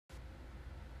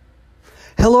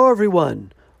Hello,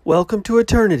 everyone. Welcome to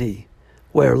Eternity,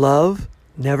 where love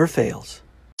never fails.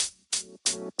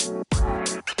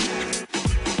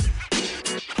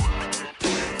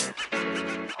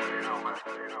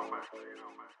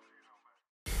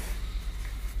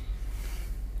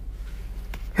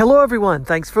 Hello, everyone.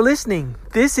 Thanks for listening.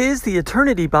 This is the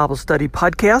Eternity Bible Study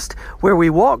Podcast, where we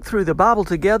walk through the Bible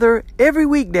together every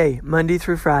weekday, Monday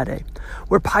through Friday.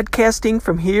 We're podcasting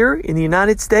from here in the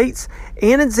United States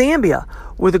and in Zambia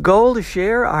with a goal to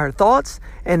share our thoughts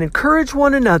and encourage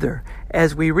one another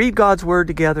as we read God's Word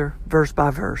together, verse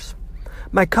by verse.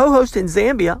 My co-host in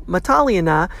Zambia, Matali, and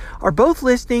I are both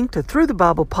listening to Through the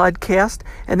Bible podcast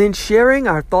and then sharing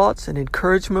our thoughts and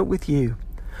encouragement with you.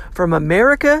 From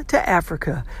America to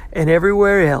Africa and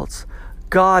everywhere else,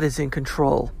 God is in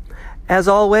control. As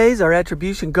always, our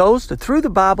attribution goes to Through the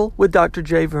Bible with Dr.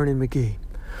 J. Vernon McGee.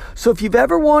 So if you've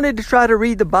ever wanted to try to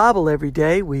read the Bible every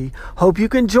day, we hope you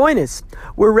can join us.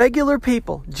 We're regular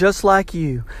people, just like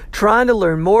you, trying to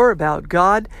learn more about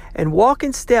God and walk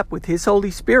in step with His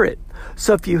Holy Spirit.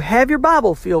 So if you have your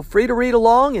Bible, feel free to read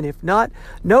along, and if not,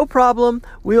 no problem.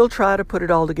 We'll try to put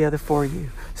it all together for you.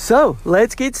 So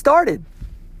let's get started.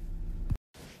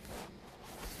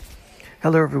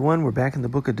 Hello, everyone. We're back in the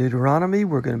book of Dueteronomy.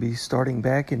 We're going to be starting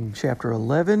back in chapter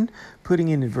 11, putting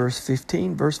in verse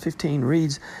 15. Verse 15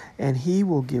 reads, "And he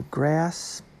will give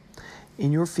grass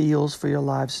in your fields for your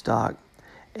livestock,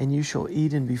 and you shall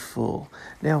eat and be full."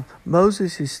 Now,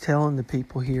 Moses is telling the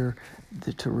people here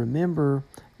to remember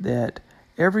that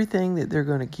everything that they're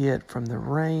going to get from the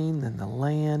rain and the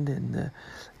land and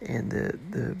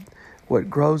the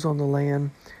what grows on the land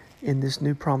in this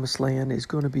new promised land is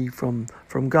going to be from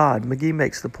God. McGee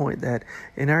makes the point that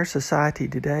in our society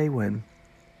today, when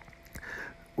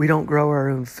we don't grow our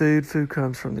own food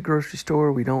comes from the grocery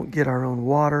store, we don't get our own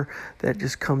water that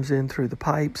just comes in through the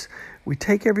pipes, we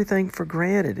take everything for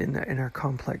granted in our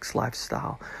complex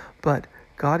lifestyle. But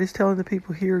God is telling the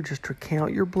people here just to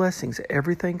count your blessings.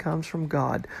 Everything comes from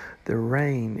God. The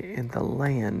rain and the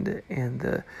land and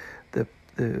the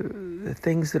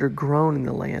things that are grown in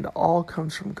the land all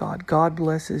comes from God. God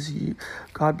blesses you.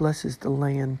 God blesses the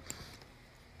land.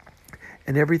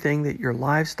 And everything that your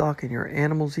livestock and your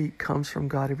animals eat comes from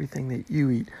God. Everything that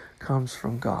you eat comes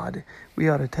from God. We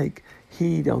ought to take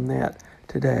heed on that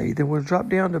today. Then we'll drop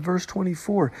down to verse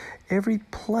 24. "Every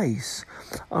place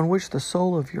on which the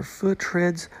sole of your foot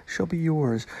treads shall be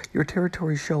yours. Your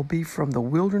territory shall be from the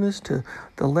wilderness to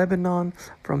the Lebanon,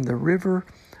 from the river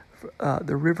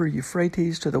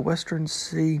Euphrates to the western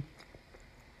sea.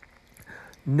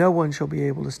 No one shall be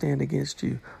able to stand against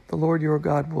you. The Lord your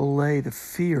God will lay the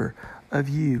fear of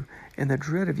you and the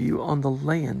dread of you on the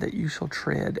land that you shall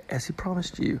tread, as He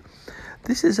promised you."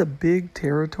 This is a big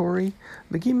territory.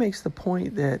 McGee makes the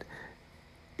point that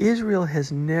Israel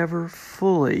has never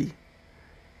fully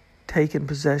taken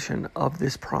possession of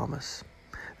this promise.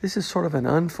 This is sort of an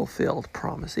unfulfilled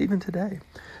promise, even today.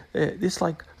 It's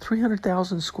like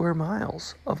 300,000 square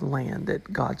miles of land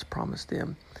that God's promised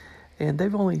them. And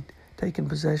they've only taken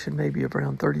possession maybe of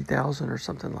around 30,000 or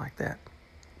something like that.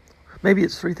 Maybe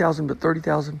it's 3,000, but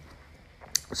 30,000,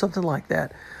 something like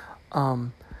that.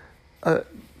 The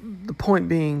point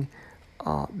being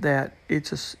that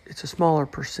it's a smaller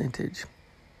percentage.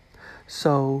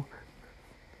 So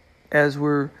as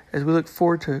we look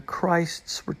forward to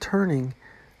Christ's returning,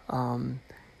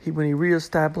 when he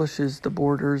reestablishes the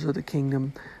borders of the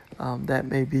kingdom, that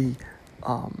may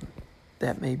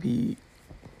be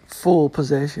full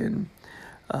possession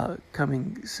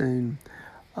coming soon.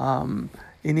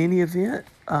 In any event,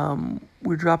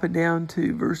 we're dropping down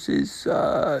to verses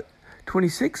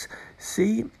 26.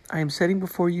 "See, I am setting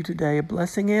before you today a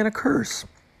blessing and a curse.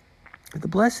 The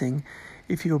blessing,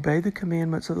 if you obey the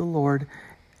commandments of the Lord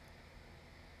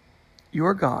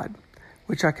your God,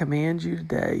 which I command you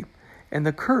today, and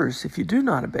the curse, if you do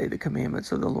not obey the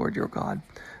commandments of the Lord your God,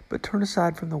 but turn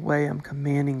aside from the way I'm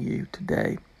commanding you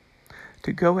today,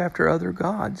 to go after other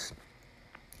gods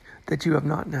that you have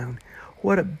not known."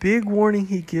 What a big warning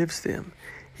he gives them.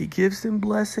 He gives them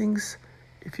blessings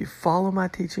if you follow my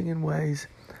teaching and ways,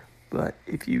 but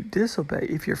if you disobey,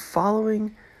 if you're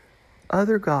following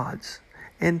other gods,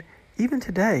 and even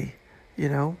today,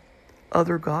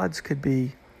 other gods could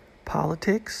be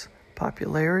politics,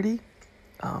 popularity,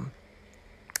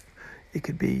 it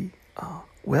could be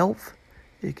wealth.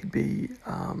 It could be,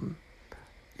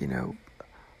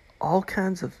 all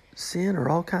kinds of sin or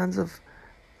all kinds of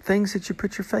things that you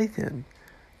put your faith in.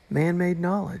 Man-made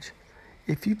knowledge.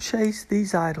 If you chase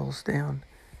these idols down,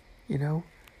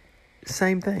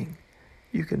 same thing.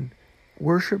 You can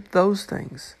worship those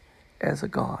things as a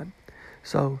god.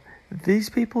 So these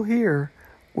people here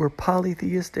were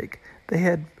polytheistic. They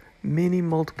had many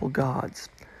multiple gods.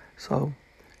 So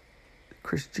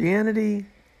Christianity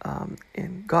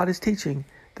and God is teaching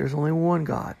there's only one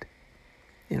God.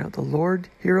 The Lord,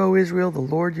 hear, O Israel, the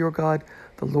Lord your God,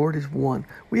 the Lord is one.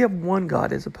 We have one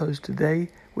God as opposed to they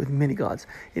with many gods.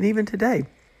 And even today,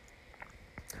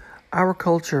 our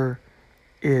culture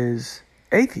is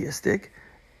atheistic.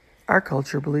 Our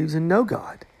culture believes in no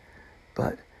God.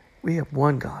 But we have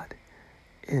one God.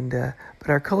 But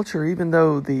our culture, even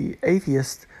though the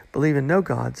atheists believe in no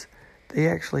gods, they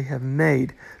actually have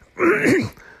made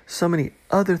so many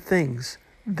other things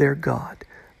their God.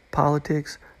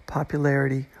 Politics,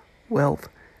 popularity, wealth,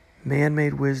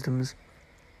 man-made wisdoms.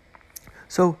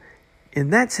 So, in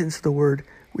that sense of the word,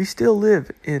 we still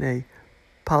live in a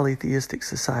polytheistic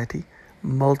society,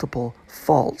 multiple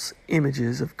false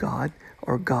images of God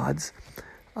or gods,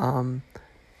 even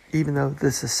though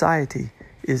the society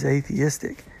is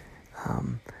atheistic.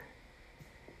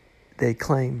 They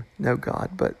claim no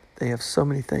God, but they have so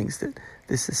many things that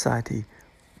this society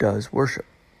does worship.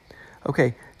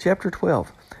 Okay, chapter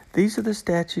 12. These are the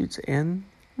statutes and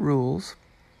rules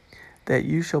that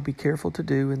you shall be careful to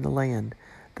do in the land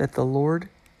that the Lord,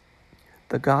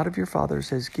 the God of your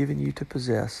fathers, has given you to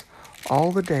possess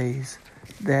all the days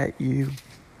that you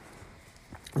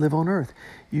live on earth.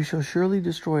 You shall surely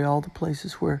destroy all the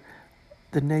places where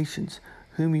the nations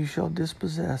whom you shall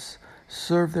dispossess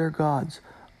serve their gods.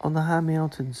 On the high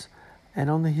mountains and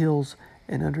on the hills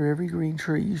and under every green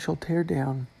tree you shall tear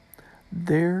down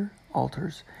their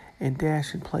altars and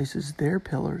dash in places their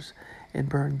pillars and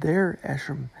burn their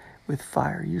Asherim with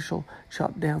fire. You shall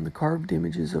chop down the carved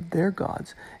images of their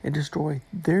gods and destroy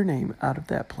their name out of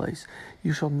that place.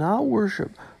 You shall not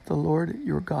worship the Lord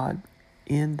your God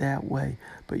in that way,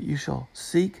 but you shall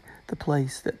seek the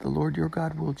place that the Lord your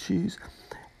God will choose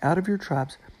out of your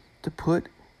tribes to put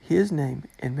his name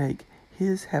and make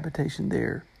his habitation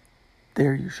there.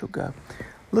 There you shall go.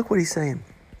 Look what he's saying.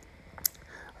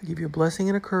 I give you a blessing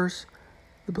and a curse.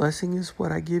 The blessing is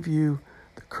what I give you.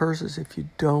 The curse is if you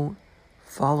don't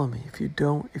follow me, if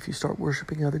you start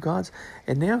worshiping other gods.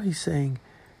 And now he's saying,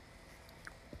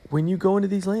 when you go into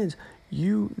these lands,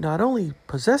 you not only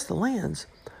possess the lands,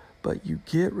 but you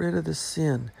get rid of the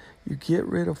sin. You get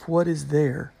rid of what is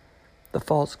there, the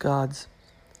false gods,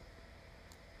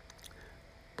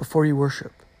 before you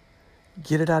worship.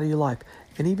 Get it out of your life.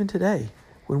 And even today,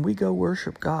 when we go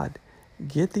worship God,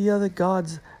 get the other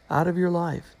gods out of your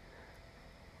life.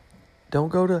 Don't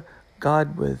go to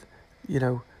God with,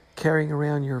 carrying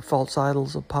around your false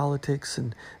idols of politics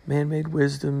and man-made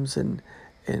wisdoms and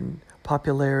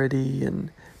popularity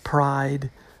and pride,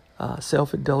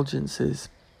 self-indulgences.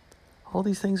 All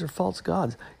these things are false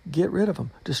gods. Get rid of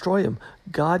them. Destroy them.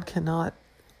 God cannot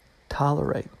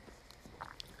tolerate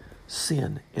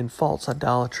sin and false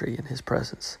idolatry in his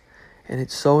presence. And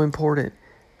it's so important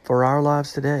for our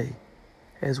lives today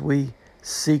as we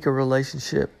seek a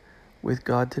relationship with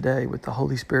God today, with the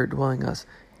Holy Spirit dwelling us.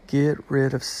 Get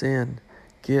rid of sin.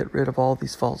 Get rid of all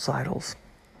these false idols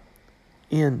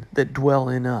that dwell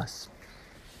in us.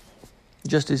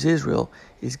 Just as Israel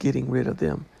is getting rid of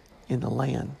them in the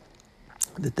land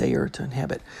that they are to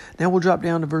inhabit. Now we'll drop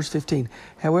down to verse 15.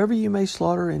 However you may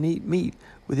slaughter and eat meat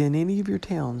within any of your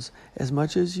towns, as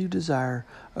much as you desire,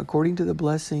 according to the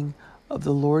blessing of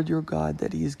the Lord your God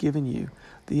that he has given you.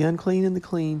 The unclean and the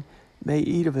clean may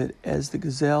eat of it as the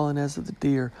gazelle and as of the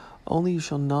deer. Only you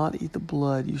shall not eat the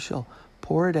blood. You shall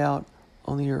pour it out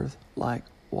on the earth like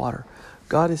water.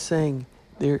 God is saying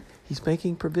there, he's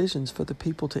making provisions for the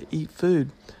people to eat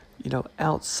food,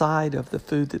 outside of the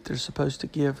food that they're supposed to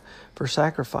give for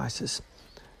sacrifices.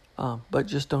 But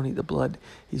just don't eat the blood.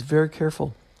 He's very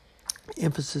careful.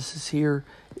 Emphasis here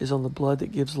is on the blood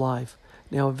that gives life.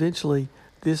 Now, eventually,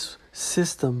 this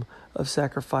system of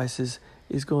sacrifices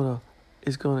is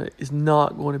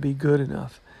not going to be good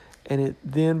enough. And it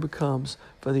then becomes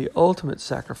for the ultimate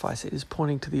sacrifice. It is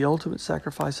pointing to the ultimate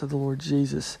sacrifice of the Lord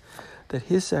Jesus, that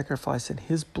his sacrifice and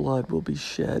his blood will be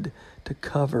shed to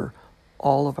cover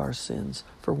all of our sins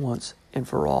for once and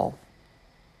for all.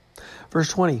 Verse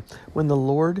 20, when the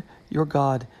Lord your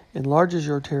God enlarges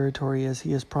your territory as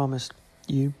he has promised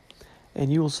you,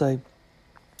 and you will say,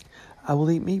 I will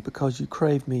eat meat because you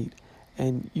crave meat,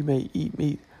 and you may eat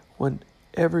meat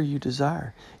whenever you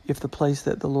desire. If the place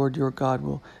that the Lord your God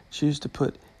will choose to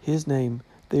put his name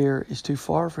there is too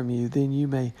far from you, then you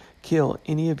may kill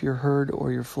any of your herd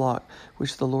or your flock,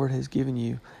 which the Lord has given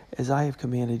you, as I have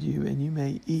commanded you, and you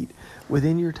may eat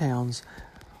within your towns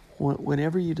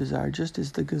whenever you desire, just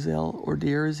as the gazelle or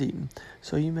deer is eaten,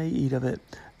 so you may eat of it.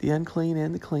 The unclean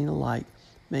and the clean alike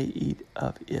may eat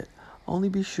of it. Only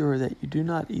be sure that you do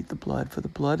not eat the blood, for the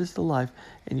blood is the life,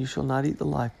 and you shall not eat the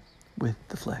life with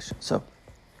the flesh. So,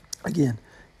 again,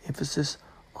 emphasis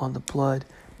on the blood,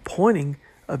 pointing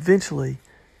eventually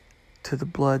to the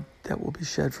blood that will be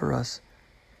shed for us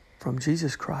from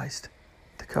Jesus Christ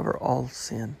to cover all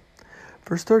sin.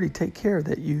 Verse 30, take care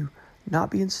that you not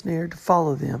be ensnared to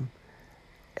follow them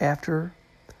after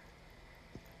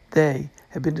they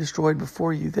have been destroyed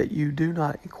before you, that you do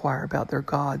not inquire about their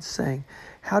gods, saying,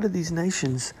 how do these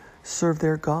nations serve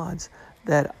their gods,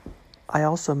 that I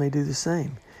also may do the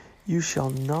same? You shall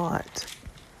not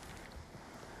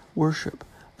worship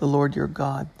the Lord your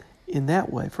God in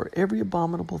that way, for every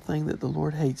abominable thing that the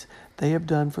Lord hates, they have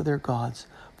done for their gods,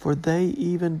 for they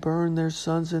even burn their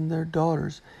sons and their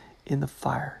daughters in the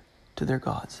fire to their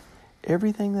gods.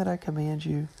 Everything that I command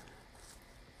you,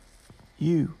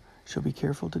 you shall be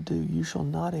careful to do. You shall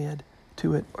not add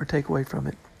to it or take away from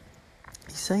it.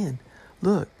 He's saying,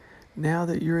 look, now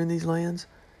that you're in these lands,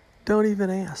 don't even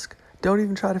ask. Don't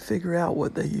even try to figure out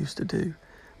what they used to do,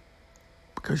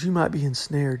 because you might be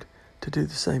ensnared to do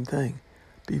the same thing.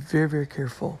 Be very, very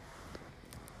careful.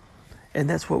 And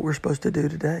that's what we're supposed to do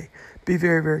today. Be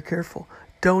very, very careful.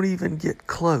 Don't even get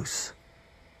close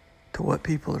to what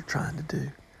people are trying to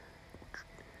do.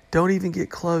 Don't even get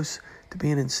close to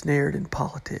being ensnared in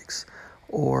politics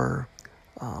or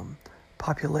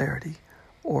popularity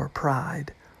or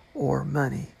pride or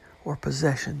money or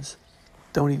possessions.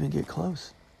 Don't even get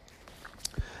close.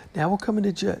 Now we're coming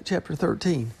to chapter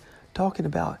 13, talking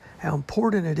about how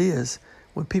important it is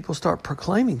when people start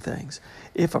proclaiming things.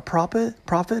 If a prophet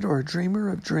or a dreamer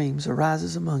of dreams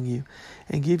arises among you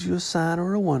and gives you a sign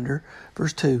or a wonder,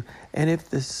 verse 2, and if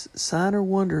this sign or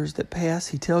wonders that pass,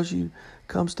 he tells you,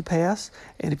 comes to pass,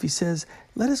 and if he says,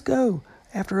 let us go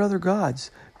after other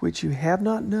gods, which you have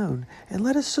not known, and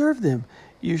let us serve them,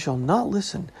 you shall not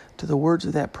listen to the words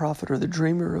of that prophet or the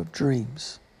dreamer of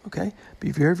dreams. Okay?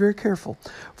 Be very, very careful.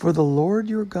 For the Lord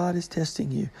your God is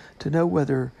testing you to know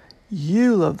whether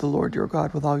you love the Lord your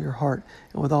God with all your heart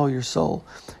and with all your soul.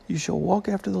 You shall walk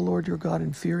after the Lord your God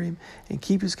and fear him and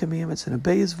keep his commandments and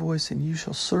obey his voice, and you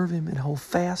shall serve him and hold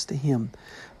fast to him.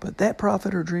 But that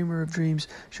prophet or dreamer of dreams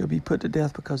shall be put to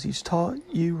death, because he's taught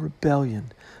you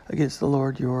rebellion against the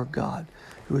Lord your God,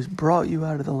 who has brought you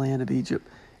out of the land of Egypt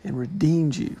and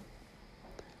redeemed you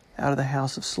out of the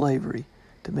house of slavery,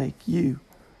 to make you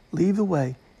leave the way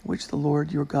in which the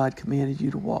Lord your God commanded you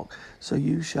to walk. So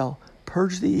you shall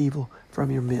purge the evil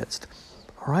from your midst.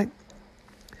 All right?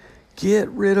 Get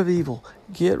rid of evil.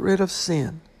 Get rid of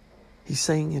sin. He's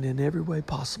saying it in every way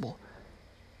possible.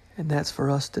 And that's for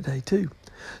us today too.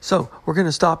 So we're going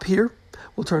to stop here.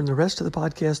 We'll turn the rest of the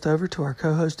podcast over to our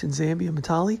co-host in Zambia,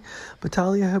 Matali.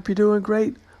 Matali, I hope you're doing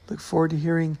great. Look forward to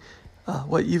hearing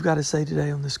what you've got to say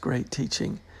today on this great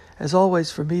teaching. As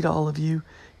always, from me to all of you,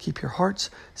 keep your hearts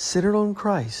centered on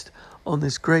Christ on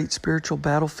this great spiritual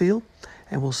battlefield,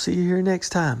 and we'll see you here next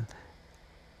time.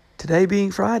 Today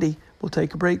being Friday, we'll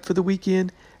take a break for the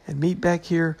weekend and meet back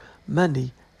here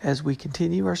Monday as we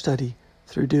continue our study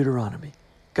through Dueteronomy.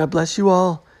 God bless you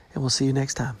all, and we'll see you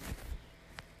next time.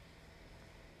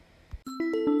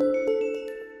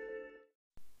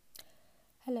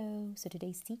 Hello, so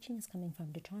today's teaching is coming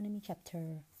from Deuteronomy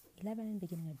chapter 11,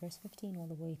 beginning at verse 15, all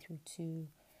the way through to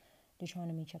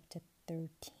Deuteronomy chapter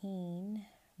 13,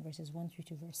 verses 1 through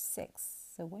to verse 6.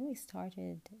 So when we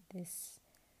started this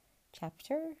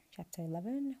chapter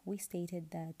 11, we stated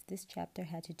that this chapter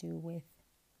had to do with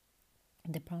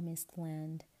the promised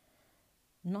land,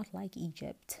 not like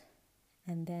Egypt.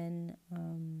 And then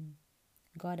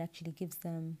God actually gives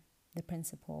them the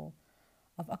principle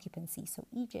of occupancy. So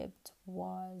Egypt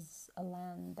was a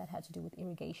land that had to do with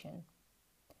irrigation.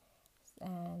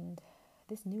 And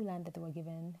this new land that they were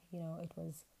given, it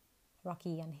was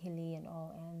rocky and hilly and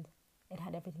all, and it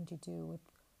had everything to do with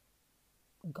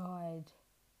God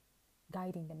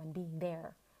guiding them and being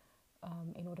there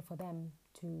in order for them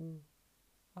to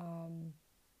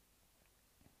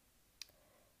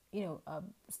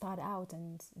start out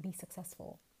and be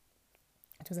successful.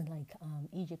 It wasn't like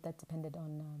Egypt that depended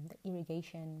on the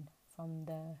irrigation from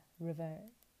the river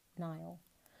Nile.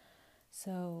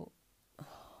 So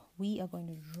we are going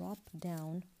to drop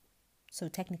down. So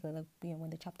technically, when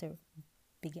the chapter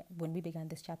began, when we began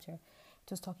this chapter, it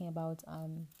was talking about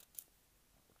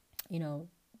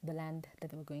the land that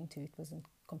they were going to. It wasn't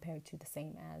compared to the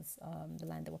same as the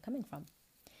land they were coming from.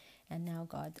 And now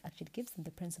God actually gives them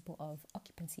the principle of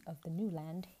occupancy of the new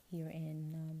land here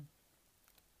in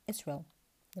Israel,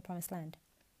 the promised land.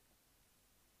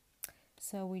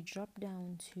 So we drop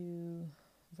down to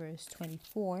verse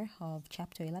 24 of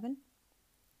chapter 11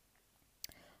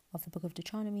 of the book of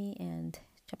Deuteronomy, and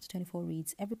chapter 24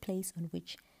 reads, every place on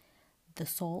which the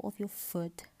sole of your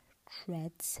foot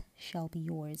treads shall be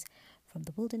yours, from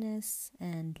the wilderness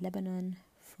and Lebanon,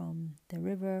 from the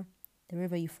river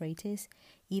Euphrates,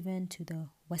 even to the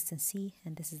western sea,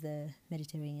 and this is the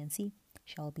Mediterranean Sea,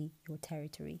 shall be your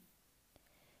territory.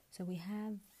 So we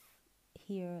have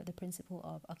here the principle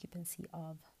of occupancy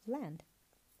of land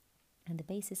and the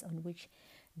basis on which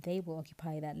they will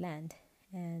occupy that land.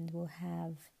 And we'll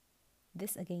have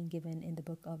this again given in the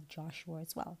book of Joshua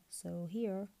as well. So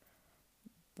here,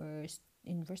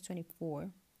 in verse 24,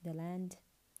 the land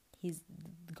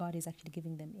God is actually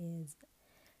giving them is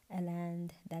a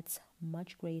land that's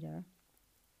much greater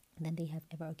than they have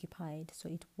ever occupied. So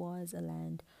it was a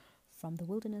land from the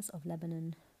wilderness of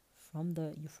Lebanon, from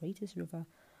the Euphrates River,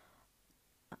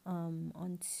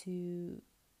 onto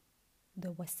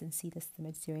the Western Sea, that's the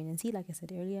Mediterranean Sea, like I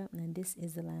said earlier. And this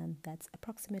is the land that's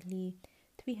approximately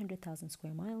 300,000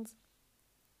 square miles,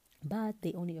 but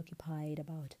they only occupied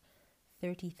about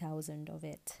 30,000 of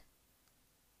it.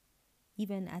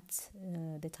 Even at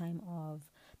the time of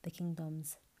the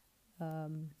kingdom's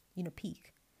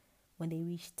peak, when they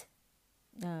reached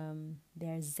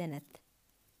their zenith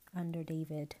under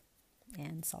David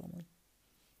and Solomon.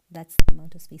 That's the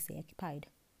amount of space they occupied.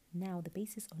 Now, the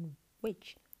basis on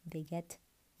which they get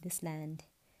this land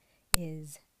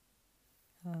is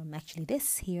actually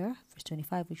this here, verse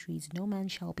 25, which reads, no man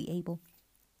shall be able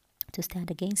to stand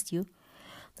against you.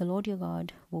 The Lord your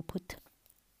God will put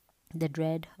the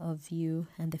dread of you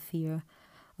and the fear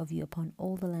of you upon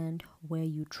all the land where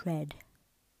you tread,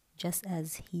 just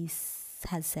as he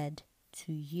has said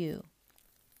to you.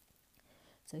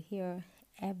 So here,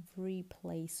 every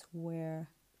place where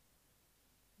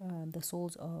the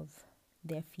soles of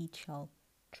their feet shall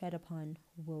tread upon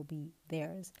will be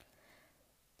theirs.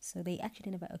 So they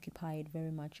actually never occupied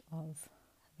very much of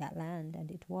that land, and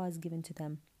it was given to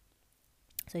them.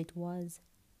 So it was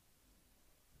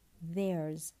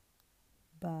theirs,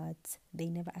 but they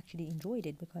never actually enjoyed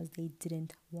it because they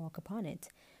didn't walk upon it.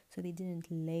 So they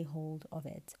didn't lay hold of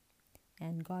it.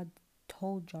 And God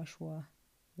told Joshua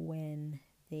when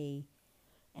they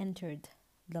entered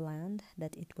the land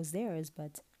that it was theirs,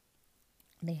 but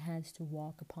they had to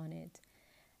walk upon it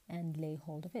and lay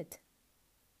hold of it.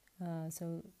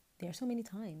 So there are so many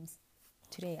times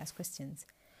today as Christians,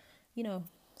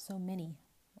 so many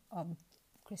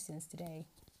Christians today,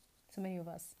 so many of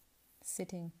us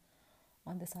sitting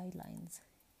on the sidelines,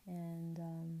 and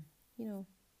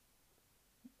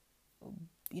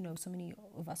so many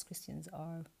of us Christians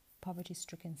are poverty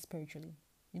stricken spiritually.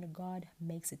 God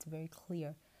makes it very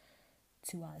clear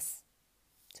to us,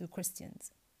 to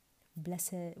Christians,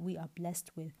 we are blessed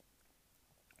with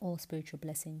all spiritual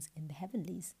blessings in the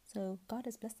heavenlies. So God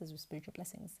has blessed us with spiritual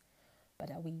blessings,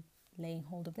 but are we laying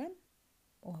hold of them,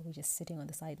 or are we just sitting on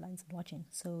the sidelines and watching?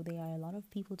 So there are a lot of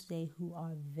people today who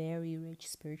are very rich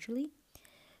spiritually,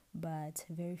 but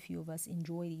very few of us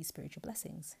enjoy these spiritual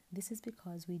blessings. This is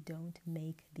because we don't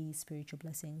make these spiritual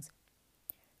blessings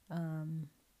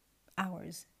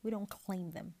ours. We don't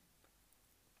claim them.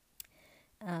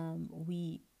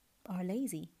 We are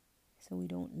lazy, so we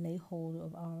don't lay hold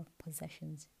of our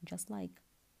possessions. Just like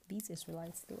these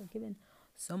Israelites, they were given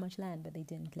so much land, but they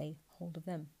didn't lay hold of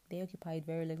them. They occupied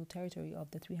very little territory of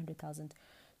the 300,000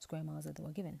 square miles that they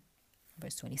were given.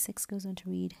 Verse 26 goes on to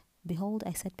read, behold,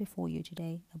 I set before you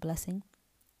today a blessing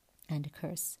and a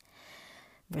curse.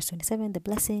 Verse 27, the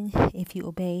blessing, if you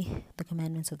obey the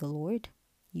commandments of the Lord,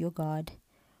 your God,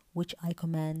 which I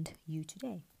command you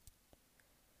today.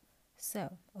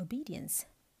 So, obedience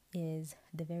is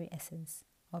the very essence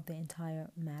of the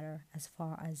entire matter as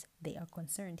far as they are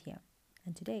concerned here.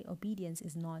 And today, obedience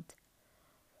is not,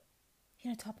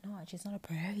 top notch. It's not a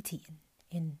priority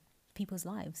in people's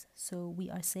lives. So we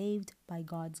are saved by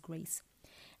God's grace,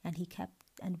 and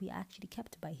we are actually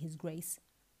kept by His grace.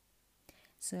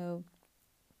 So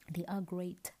there are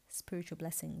great spiritual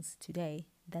blessings today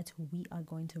that we are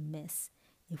going to miss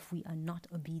if we are not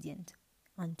obedient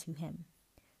unto Him.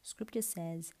 Scripture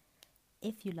says,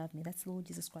 if you love me, that's the Lord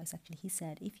Jesus Christ actually. He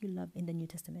said, if you love, in the New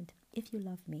Testament, if you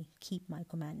love me, keep my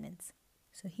commandments.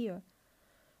 So here,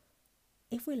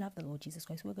 if we love the Lord Jesus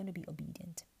Christ, we're going to be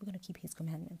obedient. We're going to keep His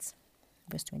commandments.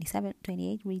 Verse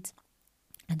 28 reads,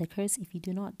 and the curse if you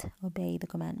do not obey the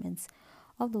commandments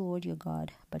of the Lord your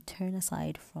God, but turn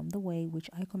aside from the way which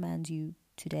I command you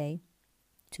today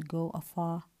to go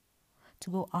after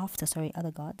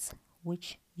other gods,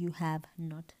 which you have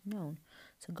not known.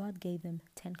 So God gave them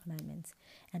 10 commandments,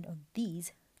 and of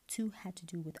these, 2 had to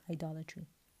do with idolatry.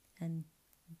 And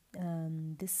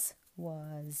this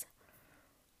was,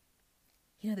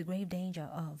 the grave danger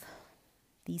of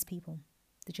these people,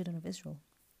 the children of Israel.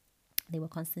 They were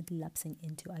constantly lapsing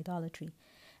into idolatry.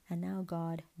 And now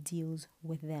God deals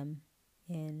with them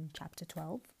in chapter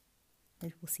 12,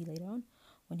 that we'll see later on,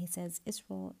 when he says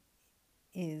Israel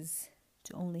is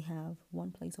to only have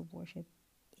one place of worship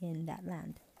in that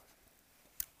land.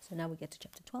 So now we get to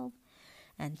chapter 12.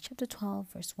 And chapter 12,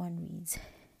 verse 1 reads,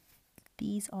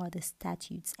 "These are the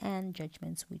statutes and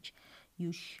judgments which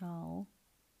you shall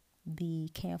be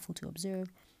careful to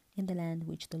observe in the land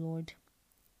which the Lord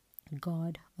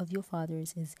God of your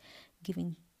fathers is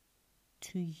giving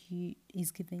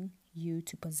you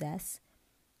to possess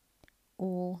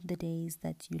all the days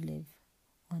that you live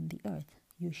on the earth.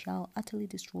 You shall utterly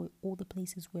destroy all the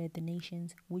places where the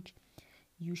nations which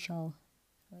you shall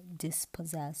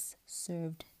dispossess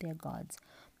served their gods,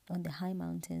 on the high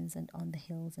mountains and on the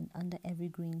hills and under every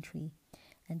green tree,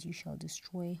 and you shall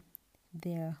destroy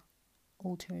their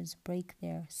altars, break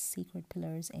their sacred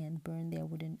pillars, and burn their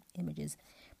wooden images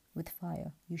with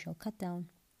fire. You shall cut down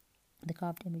the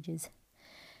carved images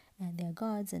and their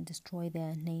gods and destroy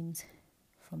their names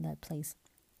from that place.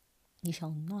 You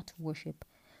shall not worship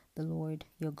the Lord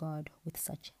your God with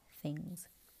such things."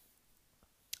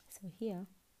 So here,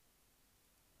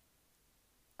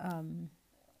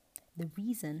 the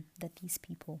reason that these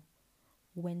people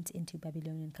went into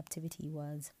Babylonian captivity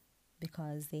was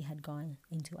because they had gone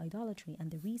into idolatry.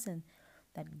 And the reason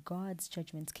that God's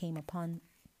judgments came upon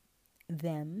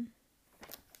them,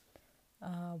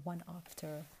 one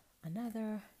after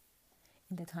another,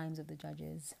 in the times of the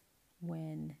judges,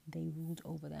 when they ruled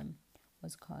over them,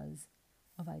 was because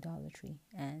of idolatry.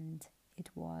 And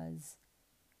it was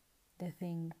the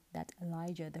thing that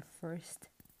Elijah, the first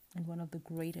and one of the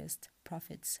greatest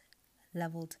prophets,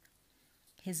 leveled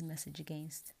his message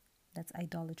against. That's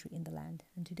idolatry in the land.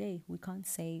 And today we can't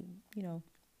say, we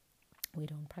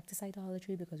don't practice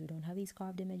idolatry because we don't have these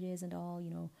carved images and all,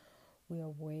 we are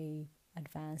way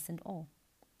advanced and all.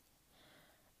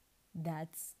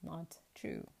 That's not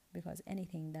true, because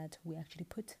anything that we actually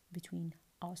put between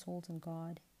our souls and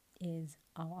God is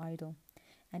our idol.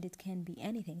 And it can be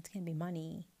anything. It can be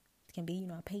money. It can be,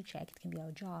 a paycheck. It can be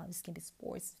our jobs. It can be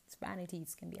sports. It's vanity.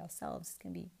 It can be ourselves. It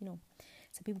can be,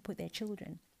 so people put their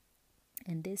children.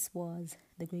 And this was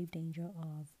the grave danger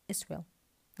of Israel.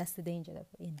 That's the danger that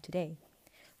we're in today.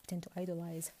 We tend to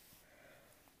idolize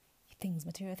things,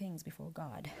 material things, before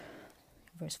God.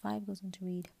 Verse 5 goes on to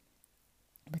read,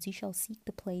 "But you shall seek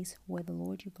the place where the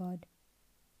Lord your God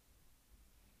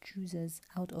chooses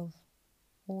out of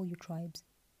all your tribes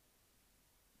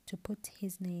to put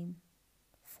his name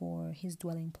for his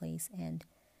dwelling place, and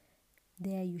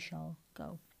there you shall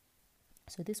go."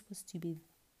 So this was to be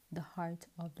the heart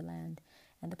of the land,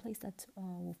 and the place that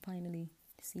we'll finally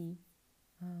see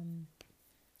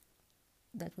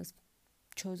that was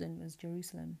chosen was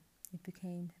Jerusalem. It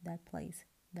became that place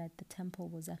that the temple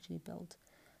was actually built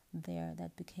there.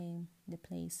 That became the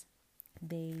place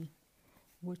they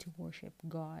were to worship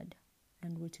God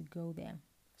and were to go there.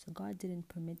 So God didn't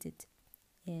permit it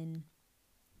in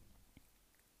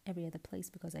every other place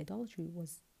because idolatry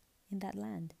was in that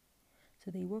land. So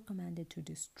they were commanded to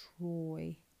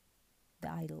destroy the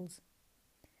idols,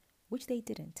 which they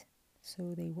didn't.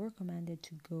 So they were commanded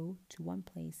to go to one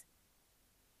place,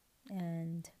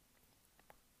 and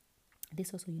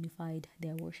this also unified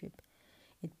their worship.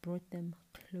 It brought them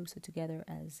closer together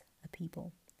as a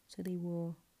people. So they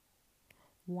were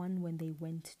one when they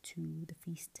went to the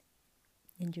feast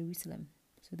in Jerusalem.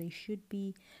 So there should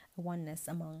be a oneness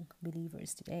among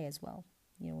believers today as well,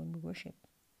 when we worship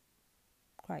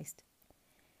Christ.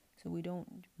 So we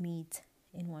don't meet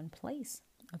in one place,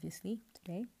 obviously,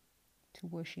 today to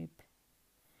worship,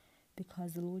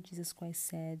 because the Lord Jesus Christ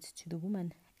said to the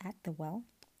woman at the well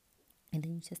in the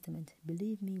New Testament,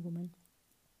 "Believe me, woman,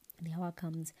 the hour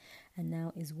comes, and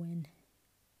now is when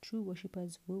true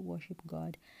worshippers will worship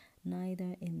God,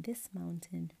 neither in this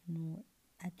mountain nor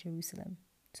at Jerusalem."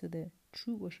 So the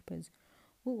true worshippers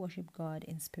will worship God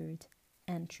in spirit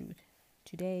and truth.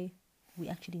 Today, we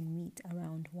actually meet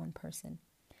around one person,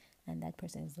 and that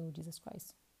person is the Lord Jesus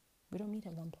Christ. We don't meet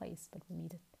at one place, but we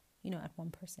meet at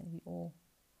one person. We all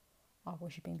are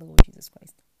worshiping the Lord Jesus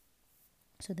Christ.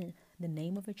 So the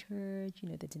name of a church,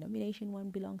 the denomination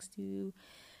one belongs to,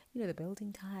 the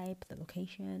building type, the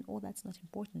location, all that's not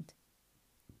important.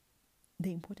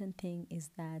 The important thing is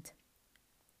that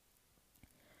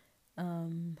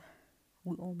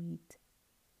we all meet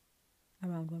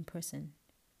around one person,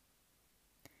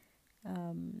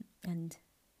 and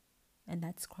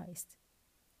that's Christ.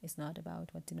 It's not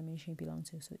about what denomination you belong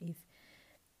to. So if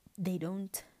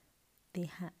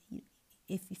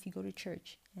if you go to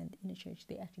church and in a church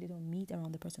they actually don't meet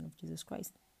around the person of Jesus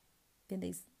Christ, then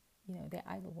there's they're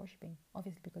idol worshipping,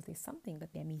 obviously, because there's something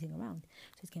that they're meeting around.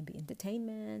 So it can be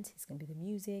entertainment, it can be the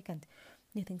music, and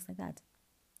things like that.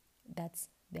 That's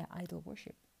their idol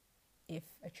worship. If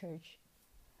a church,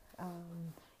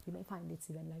 you may find it's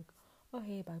even like, oh,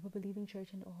 hey, Bible believing church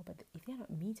and all, but if they're not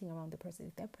meeting around the person,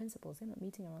 if their principles, they're not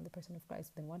meeting around the person of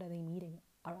Christ, then what are they meeting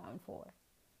around for?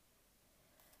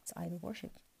 It's idol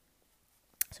worship.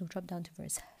 So drop down to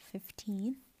verse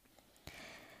 15,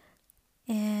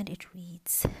 and it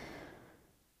reads,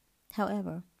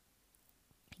 however,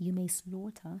 you may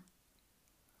slaughter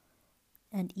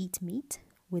and eat meat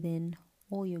within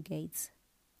all your gates.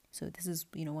 So this is,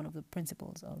 one of the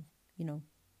principles of,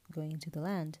 going into the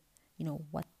land,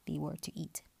 what they were to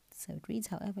eat. So it reads,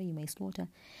 however, you may slaughter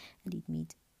and eat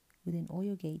meat within all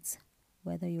your gates,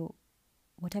 whatever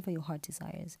your heart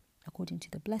desires, according to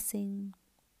the blessing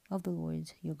of the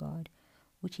Lord your God,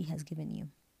 which he has given you.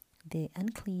 The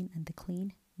unclean and the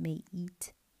clean may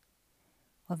eat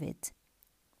of it,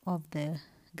 of the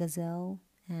gazelle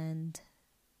and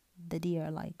the deer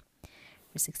alike.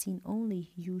 Verse 16,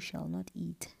 only you shall not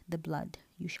eat the blood.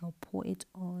 You shall pour it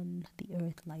on the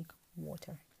earth like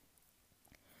water.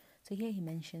 So here he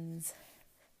mentions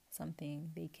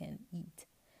something they can eat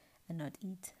and not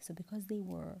eat. So because they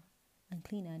were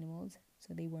unclean animals,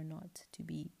 so they were not to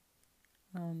be,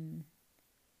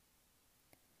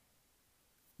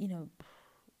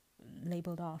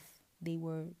 labeled off. They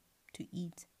were to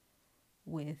eat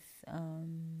with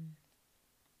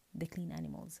the clean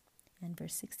animals. And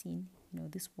verse 16,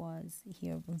 this was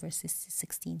here in verse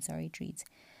 16, it reads,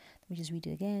 let me just read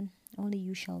it again. Only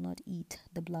you shall not eat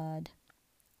the blood.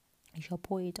 You shall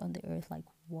pour it on the earth like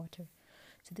water.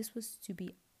 So this was to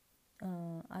be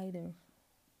either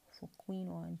for clean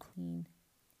or unclean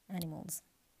animals.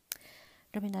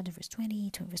 Dropping down to verse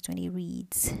 20, verse 20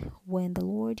 reads, when the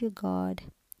Lord your God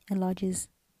enlarges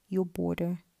your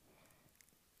border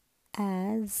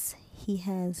as he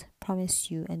has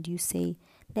promised you, and you say,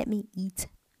 let me eat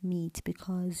meat,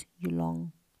 because you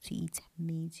long to eat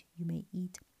meat, you may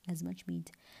eat as much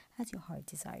meat as your heart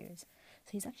desires.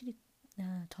 So he's actually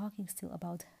talking still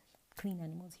about clean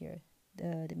animals here,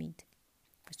 the meat.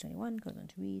 Verse 21 goes on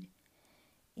to read,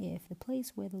 if the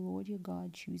place where the Lord your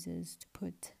God chooses to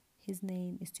put his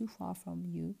name is too far from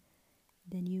you,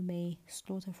 then you may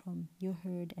slaughter from your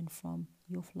herd and from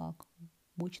your flock,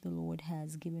 which the Lord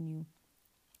has given you,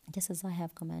 just as I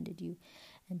have commanded you,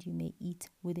 and you may eat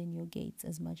within your gates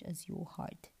as much as your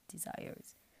heart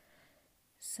desires.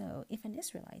 So if an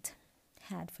Israelite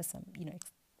had, for some,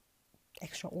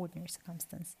 extraordinary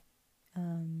circumstance,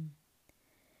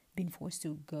 been forced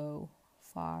to go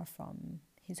far from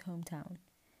his hometown,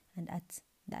 and at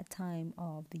that time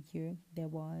of the year there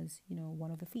was,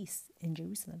 one of the feasts in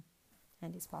Jerusalem,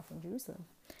 and it's far from Jerusalem,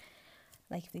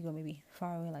 like if they go maybe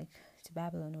far away, like to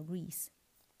Babylon or Greece,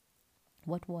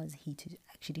 what was he to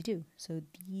actually do? So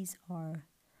these are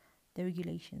the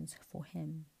regulations for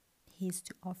him. He is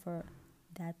to offer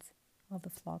that of the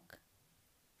flock,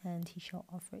 and he shall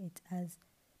offer it as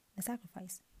a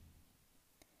sacrifice.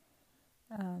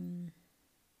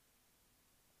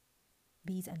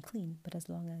 Be it unclean, but as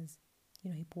long as,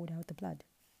 he poured out the blood.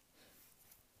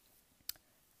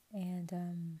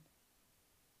 And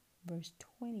verse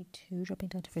 22, dropping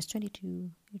down to verse 22,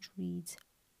 it reads,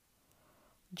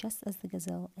 just as the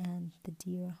gazelle and the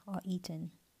deer are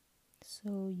eaten,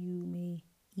 so you may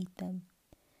eat them.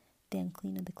 The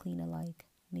unclean and the clean alike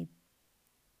may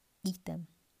eat them.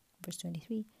 Verse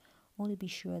 23, only be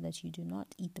sure that you do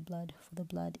not eat the blood, for the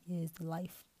blood is the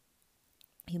life.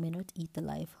 You may not eat the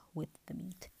life with the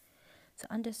meat. So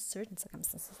under certain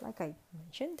circumstances, like I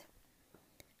mentioned,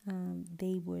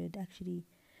 they would actually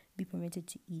be permitted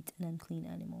to eat an unclean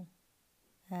animal,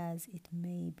 as it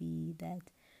may be that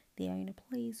they are in a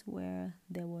place where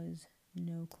there was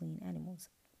no clean animals.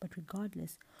 But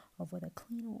regardless of whether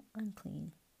clean or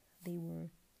unclean, they were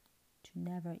to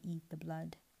never eat the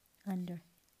blood under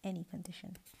any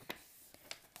condition.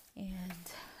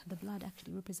 And the blood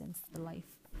actually represents the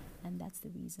life, and that's the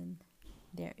reason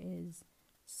there is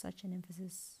such an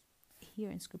emphasis here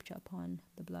in scripture upon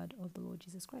the blood of the Lord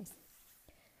Jesus Christ.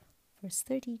 Verse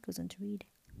 30 goes on to read,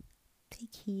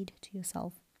 take heed to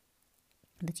yourself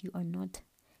that you are not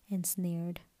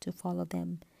ensnared to follow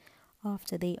them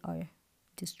after they are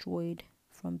destroyed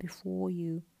from before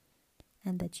you,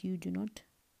 and that you do not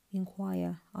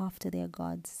inquire after their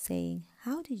gods, saying,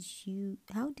 how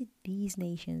did these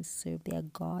nations serve their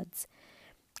gods?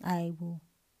 I will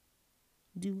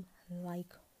do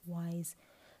likewise.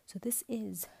 So this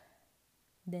is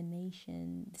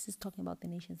talking about the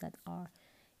nations that are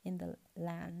in the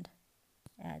land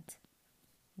at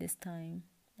this time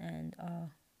and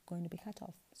are going to be cut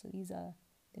off. So these are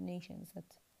the nations that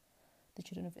the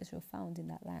children of Israel found in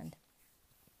that land.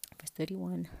 Verse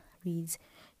 31 reads,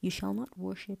 "You shall not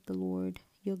worship the Lord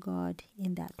your God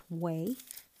in that way,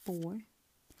 for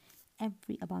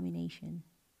every abomination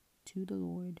to the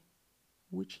Lord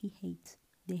which he hates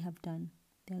they have done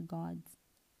their gods.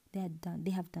 They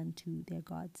have done to their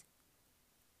gods,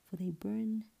 for they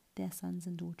burn their sons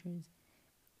and daughters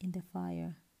in the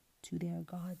fire to their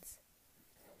gods."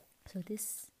 So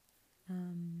this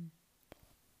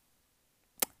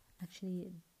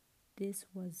this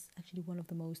was actually one of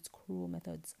the most cruel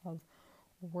methods of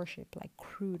worship, like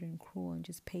crude and cruel and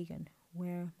just pagan,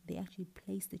 where they actually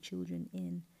placed the children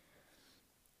in,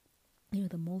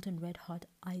 the molten red hot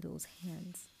idols'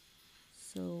 hands.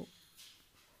 So,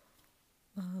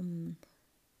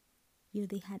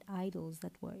 they had idols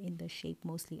that were in the shape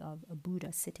mostly of a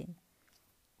Buddha sitting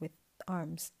with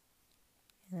arms,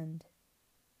 and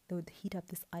they would heat up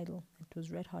this idol. It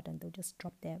was red hot, and they would just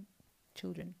drop their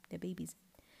children, their babies,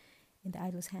 in the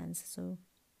idol's hands. So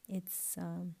it's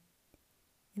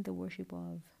in the worship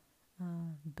of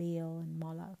Baal and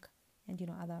Moloch and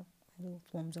other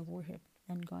forms of worship.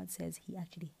 And God says he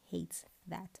actually hates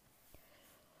that.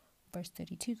 Verse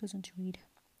 32 goes on to read,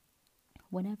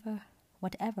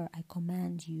 Whatever I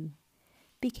command you,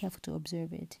 be careful to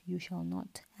observe it. You shall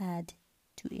not add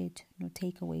to it nor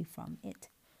take away from it."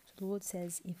 So the Lord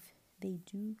says if they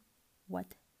do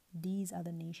what these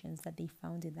other nations that they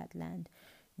found in that land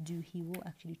do, he will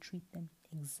actually treat them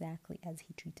exactly as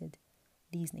he treated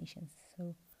these nations.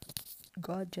 So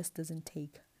God just doesn't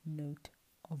take note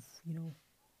of,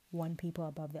 one people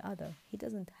above the other. He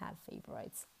doesn't have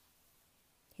favorites.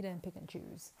 He doesn't pick and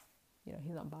choose.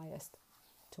 He's not biased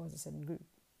towards a certain group,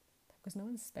 because no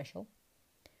one's special.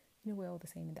 We're all the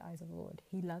same in the eyes of the Lord.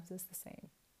 He loves us the same.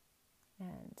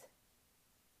 And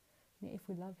if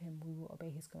we love him, we will obey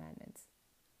his commandments.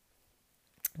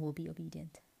 We'll be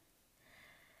obedient.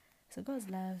 So God's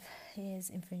love is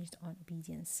infringed on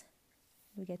obedience.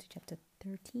 We get to chapter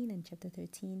 13, and chapter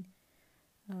 13,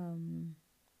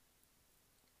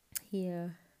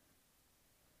 here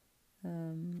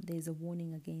there's a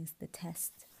warning against the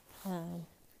test of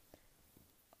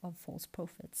false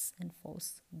prophets and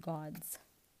false gods.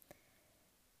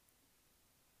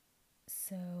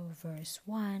 So verse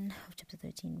 1 of chapter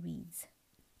 13 reads,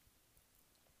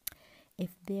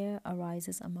 "If there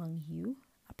arises among you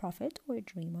a prophet or a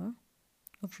dreamer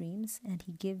of dreams, and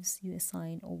he gives you a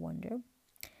sign or wonder,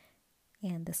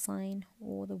 and the sign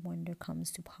or the wonder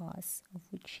comes to pass,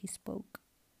 of which he spoke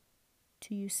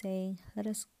to you, saying, Let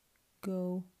us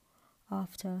go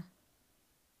after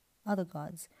other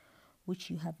gods, which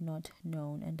you have not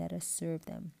known, and let us serve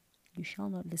them. You shall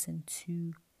not listen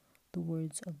to the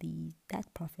words of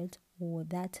that prophet or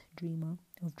that dreamer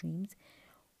of dreams,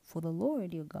 for the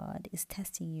Lord your God is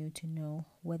testing you to know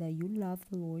whether you love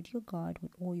the Lord your God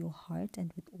with all your heart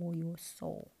and with all your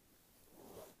soul."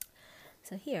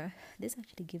 So here, this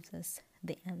actually gives us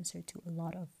the answer to a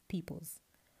lot of people's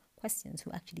questions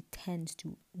who actually tend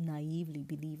to naively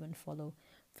believe and follow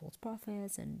false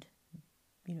prophets and,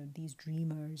 these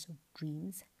dreamers of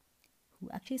dreams who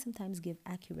actually sometimes give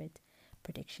accurate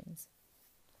predictions.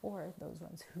 Or those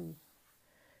ones who,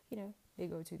 they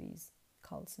go to these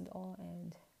cults and all,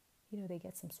 and, they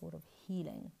get some sort of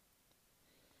healing.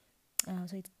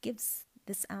 So it gives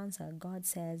this answer. God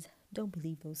says, don't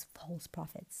believe those false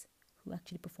prophets who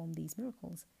actually perform these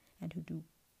miracles and who do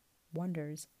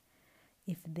wonders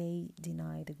if they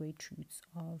deny the great truths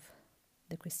of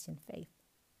the Christian faith.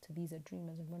 So these are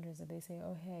dreamers and wonders that they say,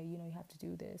 oh, hey, you have to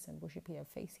do this and worship here,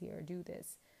 faith here, do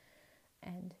this.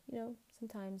 And,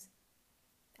 sometimes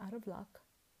out of luck,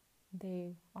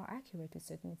 they are accurate with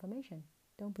certain information.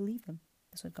 Don't believe them.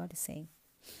 That's what God is saying.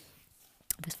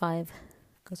 Verse 5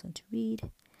 goes on to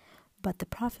read, "But the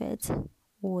prophet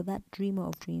or that dreamer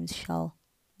of dreams shall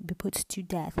be put to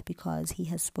death, because he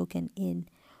has spoken in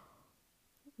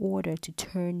order to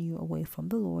turn you away from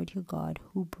the Lord your God,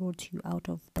 who brought you out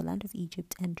of the land of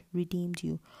Egypt and redeemed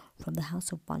you from the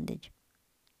house of bondage,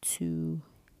 to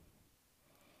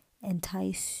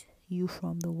entice you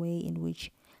from the way in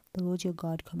which the Lord your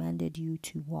God commanded you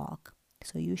to walk.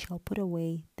 So you shall put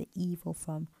away the evil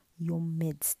from your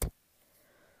midst."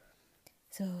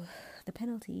 So the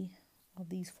penalty of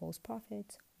these false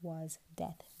prophets was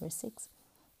death. Verse 6,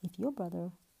 "If your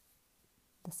brother,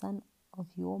 the son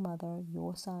of your mother,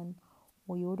 your son,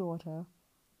 or your daughter,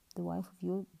 the wife of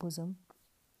your bosom,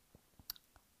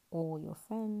 or your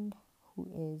friend who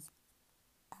is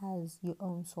as your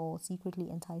own soul secretly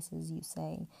entices you,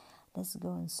 saying, Let's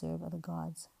go and serve other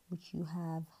gods, which you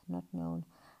have not known,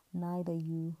 neither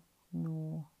you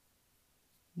nor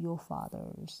your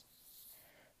fathers.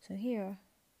 So here,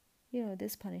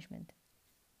 this punishment,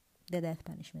 the death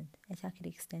punishment, it actually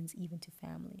extends even to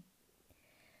family.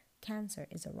 Cancer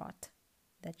is a rot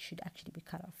that should actually be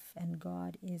cut off, and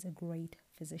God is a great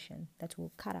physician that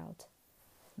will cut out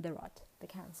the rot, the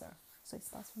cancer. So it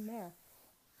starts from there.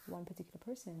 One particular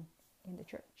person in the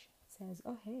church says,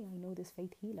 oh hey, I know this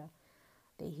faith healer,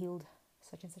 they healed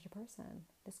such and such a person,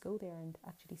 let's go there and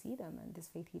actually see them. And this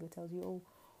faith healer tells you, oh,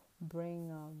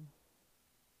 bring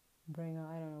I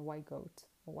don't know, white goat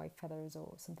or white feathers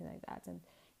or something like that, and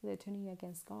they're turning you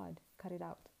against God. Cut it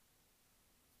out,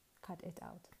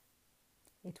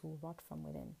 it will rot from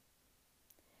within.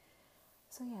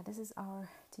 So yeah, this is our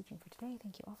teaching for today.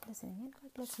 Thank you all for listening in.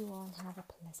 God bless you all and have a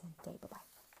pleasant day. Bye-bye.